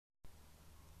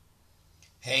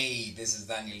Hey, this is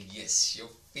Daniel. Yes, your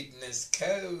fitness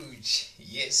coach.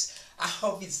 Yes, I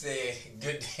hope it's a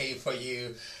good day for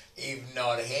you. If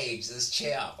not, hey, just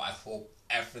cheer up. I hope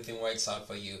everything works out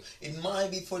for you. It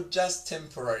might be for just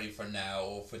temporary for now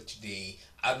or for today.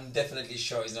 I'm definitely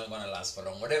sure it's not gonna last for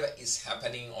long. Whatever is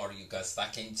happening or you got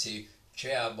stuck into,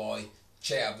 cheer up, boy.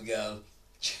 Cheer up, girl.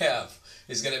 Cheer up.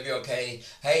 It's gonna be okay.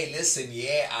 Hey, listen,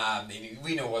 yeah,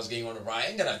 we know what's going on, right?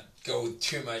 I'm gonna go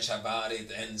too much about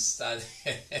it and start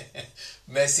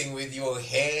messing with your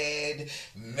head,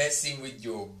 messing with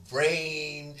your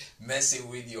brain, messing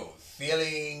with your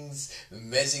feelings,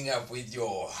 messing up with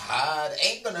your heart.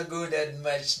 Ain't gonna go that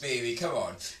much, baby. Come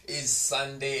on. It's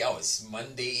Sunday. Oh, it's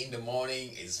Monday in the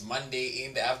morning. It's Monday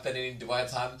in the afternoon,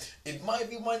 Dubai time. It might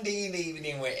be Monday in the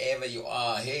evening, wherever you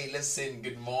are. Hey, listen,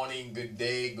 good morning, good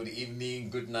day, good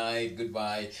evening, good night,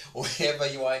 goodbye, wherever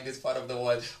you are in this part of the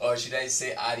world. Or should I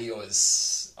say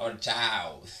adios or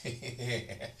ciao?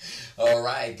 All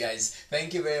right, guys.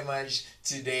 Thank you very much.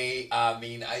 Today,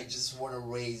 I just want to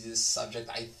raise this subject.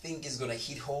 I think it's gonna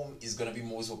hit home. It's gonna be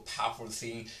most of powerful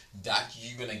thing that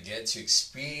you're gonna get to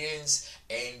experience.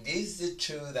 And this is the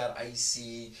truth that I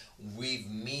see with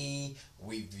me,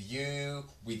 with you,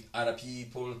 with other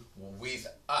people, with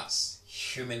us,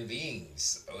 human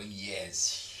beings. Oh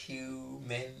yes,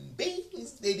 human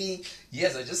beings, baby.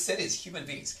 Yes, I just said it's human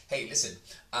beings. Hey, listen.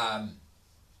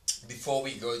 Before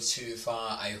we go too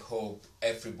far, I hope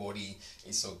everybody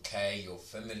is okay. Your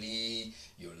family,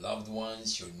 your loved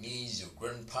ones, your niece, your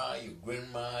grandpa, your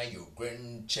grandma, your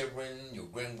grandchildren, your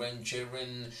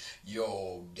grandchildren,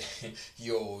 your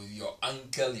your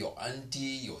uncle, your auntie,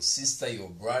 your sister, your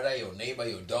brother, your neighbor,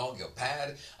 your dog, your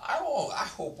pet. I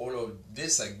hope all of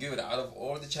this are good. Out of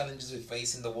all the challenges we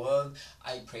face in the world,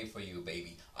 I pray for you,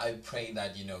 baby. I pray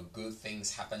that good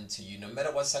things happen to you, no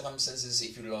matter what circumstances.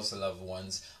 If you lost a loved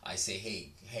ones, I say,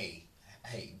 hey,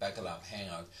 buckle up, hang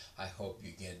out. I hope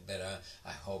you get better.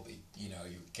 I hope you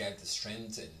get the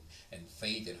strength and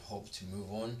faith and hope to move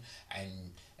on,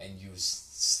 and you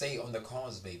stay on the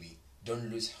course, baby. Don't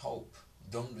lose hope.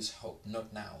 Don't lose hope.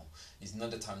 Not now. It's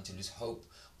not the time to lose hope.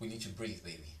 We need to breathe,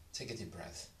 baby. Take a deep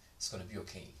breath. It's gonna be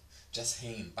okay. Just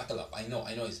hang, buckle up. I know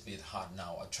it's a bit hard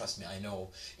now. Trust me, I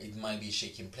know it might be a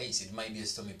shaking place. It might be a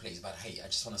stormy place. But hey, I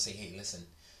just want to say, hey, listen,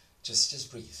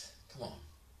 just breathe. Come on,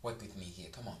 work with me here.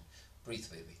 Come on, breathe,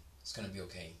 baby. It's gonna be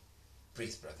okay.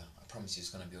 Breathe, brother. I promise you, it's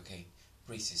gonna be okay.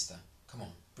 Breathe, sister. Come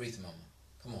on, breathe, mama.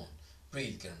 Come on,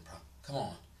 breathe, grandpa. Come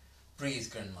on,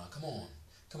 breathe, grandma. Come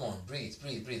on, breathe,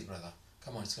 brother.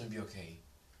 Come on, it's gonna be okay.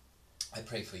 I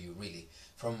pray for you, really,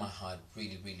 from my heart,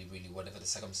 really, really, really, whatever the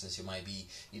circumstance you might be.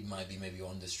 It might be maybe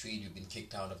on the street, you've been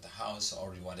kicked out of the house, or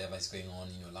whatever is going on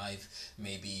in your life.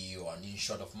 Maybe you are in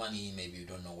short of money, maybe you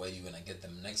don't know where you're going to get the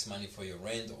next money for your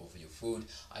rent or for your food.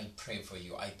 I pray for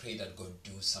you. I pray that God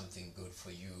do something good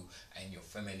for you and your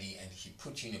family, and He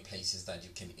put you in places that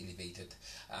you can elevate it.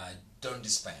 Don't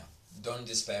despair. Don't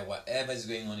despair. Whatever is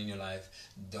going on in your life,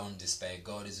 don't despair.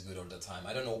 God is good all the time.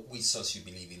 I don't know which source you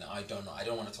believe in. I don't know. I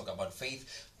don't want to talk about faith,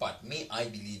 but me, I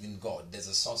believe in God. There's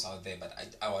a source out there, but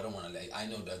I don't want to I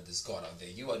know that there's God out there.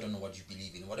 You, I don't know what you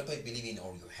believe in. Whatever you believe in,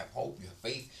 or you have hope, you have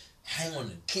faith, hang on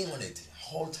it, cling on it,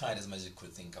 hold tight as much as you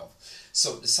could think of.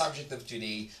 So the subject of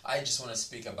today, I just want to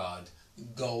speak about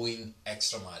going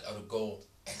extra mile, or to go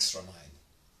extra mile.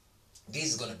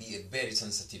 This is going to be a very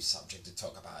sensitive subject to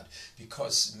talk about,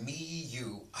 because me,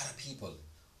 you, other people,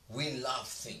 we love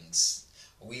things.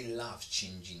 We love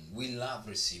changing. We love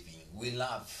receiving. We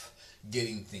love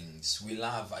getting things. We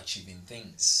love achieving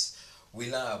things. We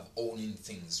love owning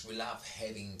things. We love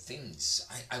having things.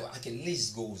 I can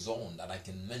list goes on that I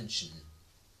can mention.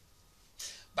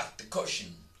 But the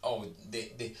question, or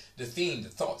the thing, the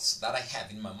thoughts that I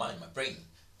have in my mind, my brain,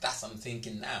 that's I'm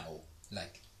thinking now,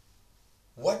 like,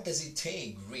 what does it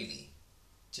take really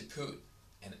to put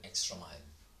an extra mile?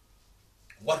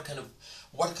 What kind of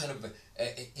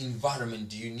environment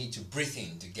do you need to breathe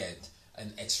in to get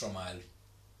an extra mile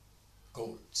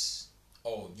goals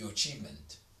or your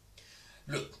achievement?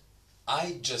 Look,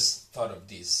 I just thought of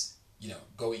this,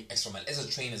 going extra mile as a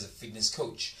trainer, as a fitness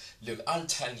coach. Look, I'll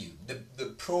tell you,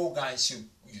 the pro guys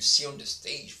you see on the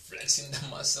stage flexing the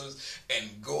muscles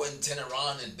and go and turn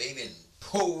around and baby and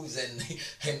pose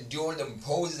and do all them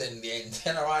poses and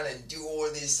turn around and do all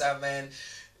this stuff, man.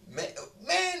 Man,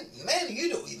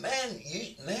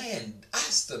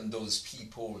 ask them, those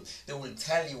people. They will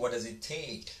tell you what does it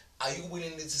take. Are you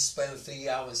willing to spend 3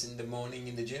 hours in the morning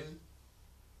in the gym?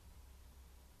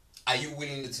 Are you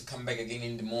willing to come back again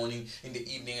in the morning, in the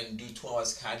evening, and do 2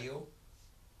 hours cardio?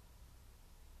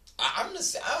 I'm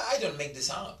not. I don't make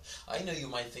this up. I know you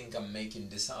might think I'm making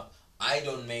this up. I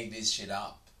don't make this shit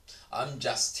up. I'm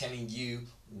just telling you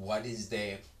what is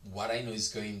there, what I know is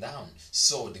going down.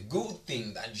 So the good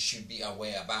thing that you should be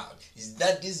aware about is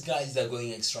that these guys are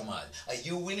going extra mile. Are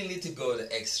you willing to go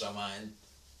the extra mile?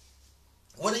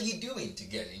 What are you doing to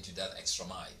get into that extra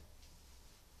mile?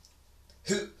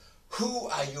 Who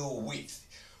are you with?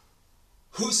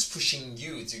 Who's pushing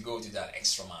you to go to that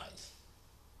extra mile?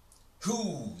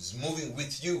 Who's moving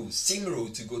with you, same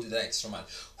road to go to that extra mile?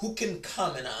 Who can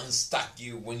come and unstuck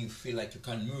you when you feel like you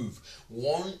can't move?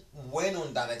 When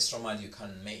on that extra mile you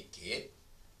can't make it?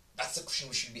 That's the question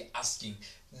we should be asking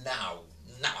now,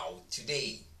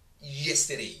 today,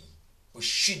 yesterday. We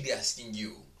should be asking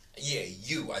you. Yeah,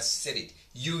 you, I said it.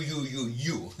 You.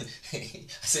 I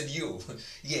said you.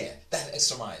 Yeah, that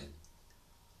extra mile.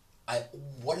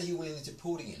 What are you willing to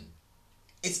put in?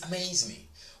 It's amazing me.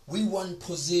 We want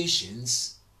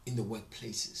positions in the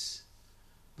workplaces.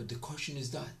 But the question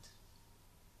is that,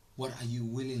 what are you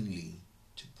willingly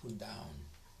to put down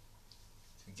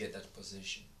to get that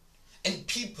position? And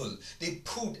people, they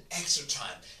put extra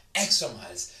time, extra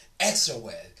miles, extra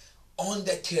work on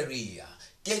their career,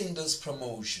 getting those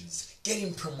promotions,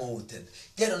 getting promoted,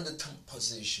 get on the top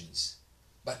positions.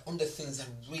 But on the things that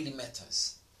really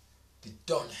matters, they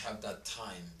don't have that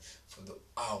time for the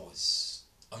hours.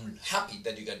 I'm happy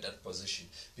that you got that position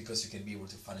because you can be able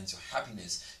to finance your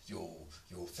happiness, your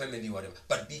family, whatever.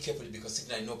 But be careful, because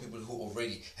even I know people who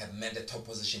already have met the top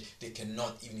position, they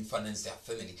cannot even finance their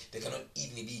family. They cannot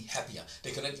even be happier.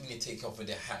 They cannot even take care of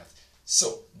their health.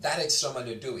 So that extra mile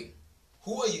you're doing,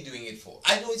 who are you doing it for?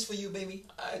 I know it's for you, baby.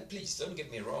 Please don't get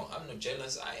me wrong. I'm not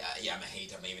jealous. I'm a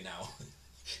hater maybe now.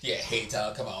 Yeah,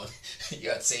 hater, come on.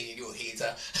 You're saying you're a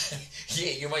hater.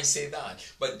 Yeah, you might say that.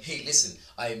 But hey, listen,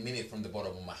 I mean it from the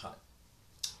bottom of my heart.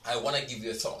 I want to give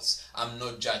you thoughts. I'm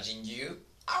not judging you.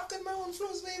 I've got my own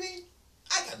flaws, baby.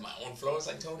 I got my own flaws.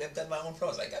 I told you I've got my own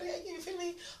flaws. You feel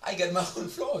me? I got my own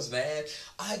flaws, man.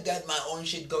 I got my own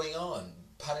shit going on.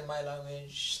 Pardon my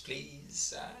language,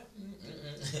 please.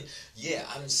 Yeah,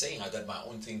 I'm saying I got my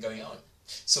own thing going on.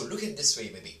 So look at it this way,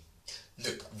 baby.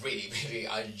 Look, really,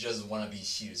 I just want to be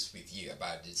serious with you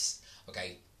about this,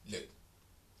 okay? Look,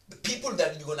 the people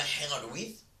that you're going to hang out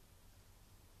with,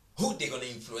 who they're going to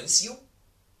influence you,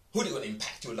 who they're going to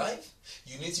impact your life,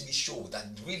 you need to be sure that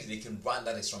really they can run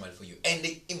that extra mile for you. And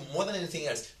they, more than anything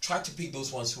else, try to pick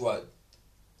those ones who are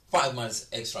 5 miles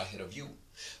extra ahead of you.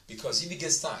 Because if you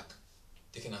get stuck,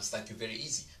 they can unstuck you very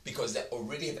easy, because they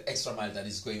already have extra mile that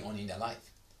is going on in their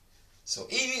life. So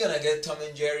if you're going to get Tom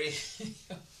and Jerry...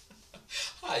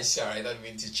 Hi, sorry, I don't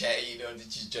mean to chat,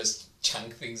 that you just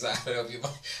chunk things out of your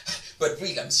mind. But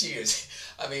really, I'm serious.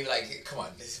 I mean, like, come on,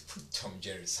 let's put Tom and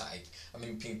Jerry aside. I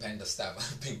mean, Pink Panther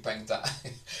stuff, Pink Panther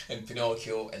and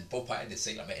Pinocchio and Popeye and the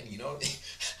Sailor Man,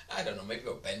 I don't know, maybe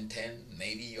you're Ben 10,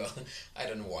 maybe you're, I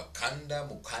don't know,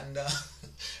 Mukanda.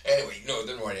 Anyway, no,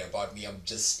 don't worry about me. I'm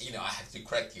just, I have to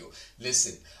correct you.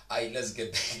 Listen, let's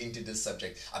get back into this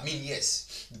subject. I mean,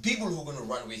 yes, the people who are going to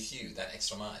run with you that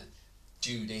extra mile,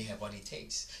 do they have what it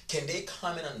takes? Can they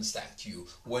come and unstack you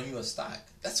when you are stuck?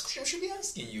 That's the question I should be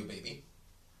asking you, baby.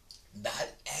 That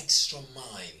extra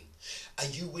mile. Are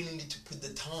you willing to put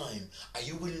the time? Are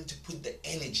you willing to put the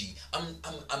energy? I'm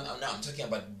talking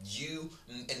about you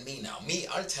and me now. Me,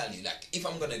 I'll tell you, like, if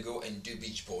I'm gonna go and do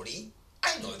beach body,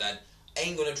 I know that I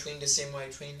ain't gonna train the same way I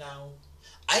train now.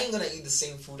 I ain't gonna eat the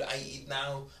same food I eat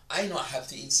now. I know I have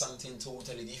to eat something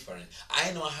totally different.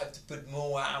 I know I have to put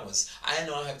more hours. I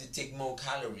know I have to take more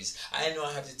calories. I know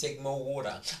I have to take more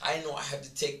water. I know I have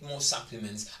to take more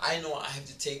supplements. I know I have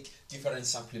to take different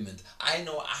supplements. I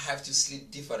know I have to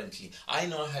sleep differently. I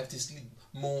know I have to sleep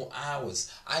more hours.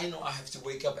 I know I have to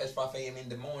wake up at 5 a.m. in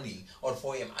the morning or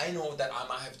 4 a.m. I know that I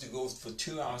might have to go for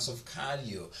 2 hours of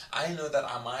cardio. I know that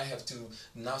I might have to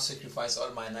now sacrifice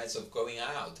all my nights of going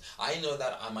out. I know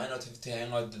that I might not have to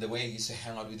hang out the way I used to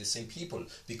hang out with the same people,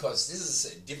 because this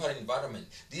is a different environment.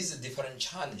 This is a different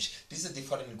challenge. This is a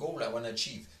different goal I want to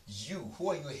achieve. You,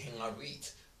 who are you hanging out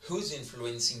with? Who's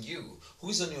influencing you?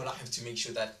 Who's on your life to make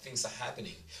sure that things are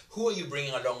happening? Who are you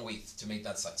bringing along with to make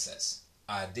that success?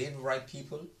 Are they the right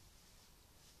people?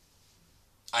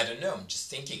 I don't know. I'm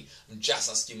just thinking. I'm just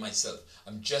asking myself.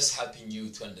 I'm just helping you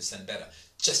to understand better.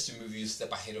 Just to move you a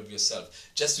step ahead of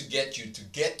yourself. Just to get you to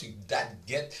get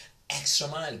extra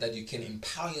mile that you can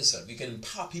empower yourself. You can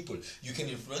empower people. You can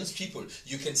influence people.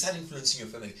 You can start influencing your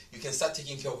family. You can start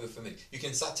taking care of your family. You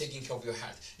can start taking care of your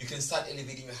health. You can start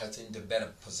elevating your health into a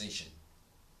better position.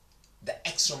 The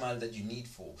extra mile that you need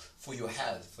for your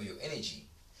health, for your energy,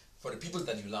 for the people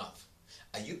that you love.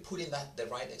 Are you putting the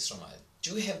right extra mile?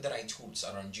 Do you have the right tools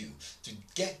around you to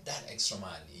get that extra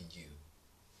mile in you?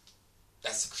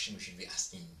 That's the question we should be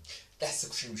asking. That's the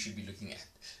question we should be looking at.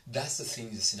 That's the thing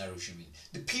the scenario should be.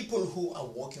 The people who are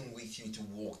working with you to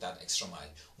walk that extra mile,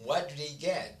 what do they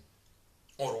get?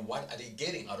 Or what are they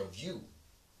getting out of you?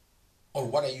 Or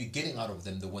what are you getting out of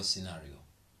them, the worst scenario?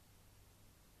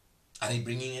 Are they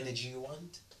bringing energy you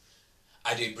want?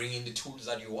 Are they bringing the tools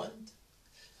that you want?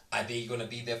 Are they going to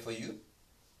be there for you?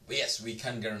 Yes, we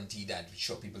can't guarantee that. We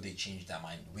show people they change their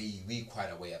mind. We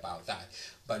quite aware about that.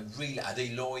 But really, are they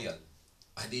loyal?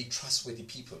 Are they trustworthy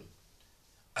people?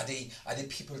 Are they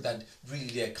people that really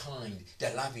they're kind,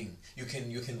 they're loving, you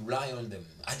can rely on them?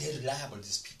 Are they reliable,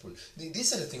 these people?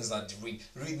 These are the things that we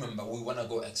remember. We want to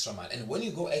go extra mile. And when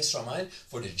you go extra mile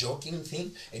for the jogging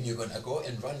thing, and you're gonna go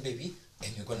and run, baby,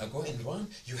 and you're gonna go and run,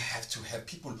 you have to have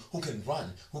people who can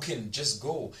run, who can just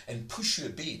go and push you a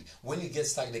bit. When you get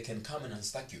stuck, they can come and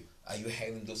unstuck you. Are you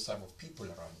having those type of people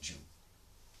around you?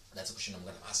 That's a question I'm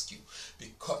going to ask you,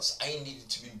 because I need it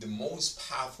to be the most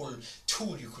powerful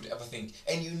tool you could ever think.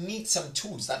 And you need some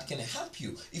tools that can help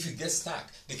you. If you get stuck,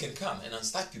 they can come and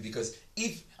unstuck you. Because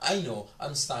if I know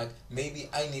I'm stuck, maybe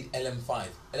I need LM5,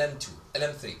 LM2,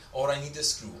 LM3, or I need a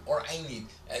screw, or I need,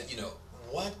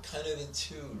 what kind of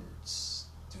tools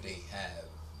do they have?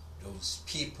 Those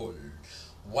people,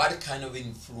 what kind of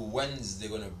influence they're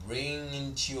going to bring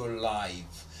into your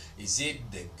life? Is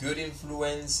it the good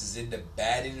influence? Is it the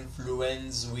bad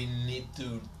influence? We need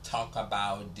to talk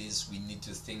about this. We need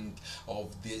to think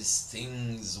of these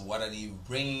things. What are they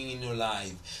bringing in your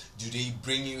life? Do they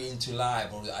bring you into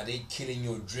life, or are they killing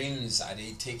your dreams? Are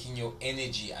they taking your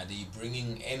energy? Are they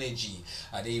bringing energy?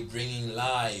 Are they bringing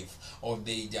life, or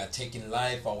they are taking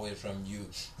life away from you?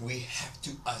 We have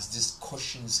to ask these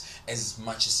questions as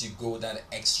much as you go that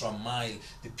extra mile.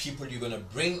 The people you're going to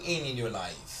bring in your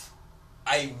life.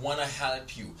 I want to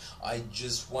help you. I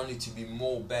just want it to be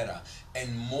more better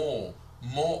and more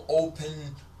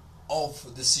open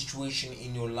of the situation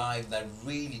in your life. That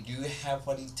really, do you have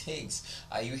what it takes?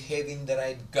 Are you having the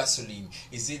right gasoline?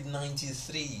 Is it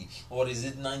 93, or is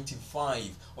it 95,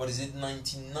 or is it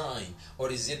 99, or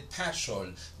is it petrol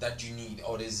that you need,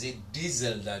 or is it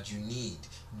diesel that you need?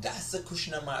 That's the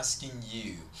question I'm asking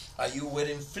you. Are you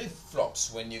wearing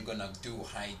flip-flops when you're gonna do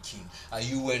hiking? Are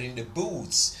you wearing the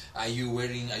boots? Are you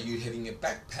having a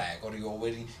backpack, or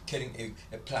you're carrying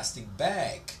a plastic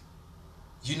bag?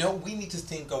 We need to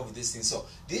think of this thing. So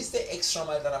this is the extra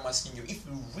mile that I'm asking you. If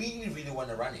you really, really want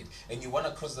to run it, and you want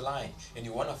to cross the line, and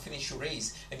you want to finish your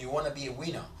race, and you want to be a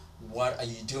winner, what are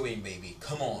you doing, baby?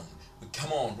 Come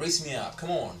on, race me up. Come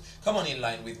on in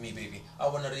line with me, baby. I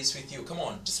want to race with you. Come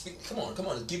on, come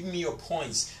on, give me your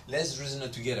points. Let's reason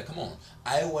it together. Come on,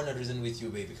 I want to reason with you,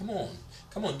 baby. Come on,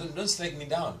 don't slack me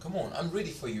down. Come on, I'm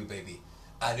ready for you, baby.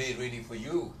 Are they ready for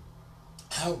you?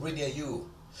 How ready are you?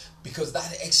 Because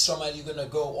that extra mile you're gonna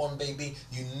go on, baby,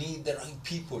 you need the right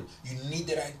people. You need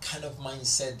the right kind of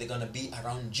mindset. They're gonna be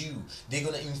around you. They're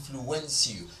gonna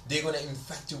influence you. They're gonna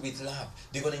infect you with love.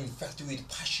 They're gonna infect you with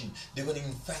passion. They're gonna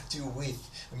infect you with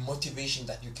motivation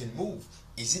that you can move.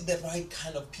 Is it the right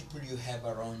kind of people you have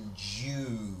around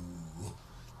you?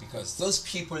 Because those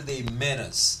people, they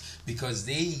menace. Because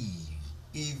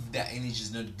if their energy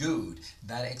is not good,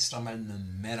 that extra mile, no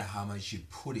matter how much you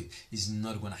put it, is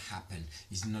not going to happen.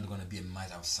 It's not going to be a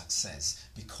matter of success,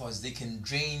 because they can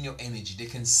drain your energy. They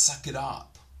can suck it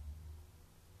up.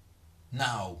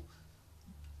 Now,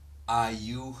 are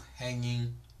you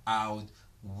hanging out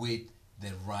with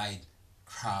the right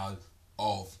crowd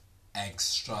of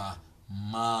extra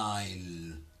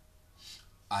mile?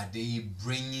 Are they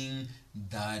bringing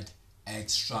that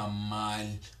extra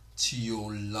mile to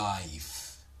your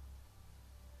life?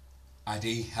 Are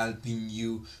they helping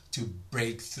you to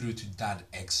break through to that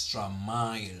extra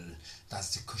mile?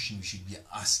 That's the question we should be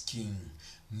asking.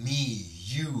 Me,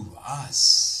 you,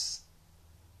 us.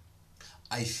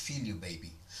 I feel you,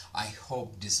 baby. I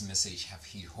hope this message have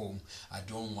hit home. I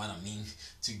don't want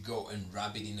to go and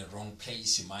rub it in the wrong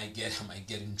place. I might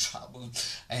get in trouble,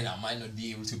 and I might not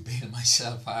be able to bail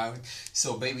myself out.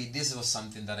 So baby, this was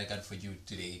something that I got for you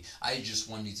today. I just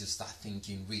want you to start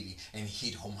thinking really and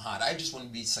hit home hard. I just want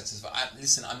to be successful.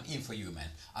 Listen, I'm in for you, man.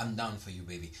 I'm down for you,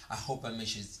 baby. I hope I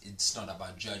mentioned it's not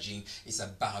about judging. It's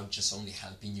about just only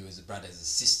helping you as a brother, as a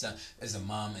sister, as a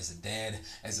mom, as a dad,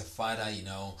 as a father,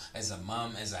 as a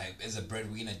mom, as a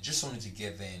breadwinner. Just wanted to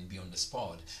get there and be on the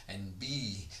spot and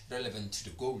be relevant to the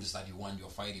goals that you're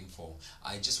fighting for.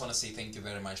 I just want to say thank you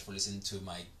very much for listening to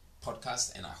my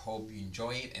podcast, and I hope you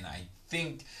enjoy it. And I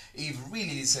think if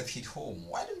really this have hit home,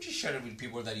 why don't you share it with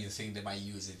people that you think they might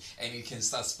use it, and it can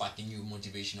start sparking you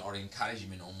motivation or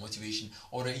encouragement or motivation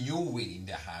or a new will in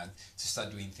their heart to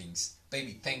start doing things.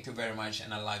 Baby, thank you very much,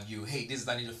 and I love you. Hey, this is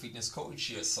Danny the Fitness Coach,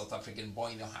 your South African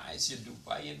boy in the house, your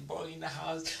Dubaian boy in the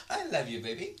house. I love you,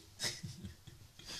 baby.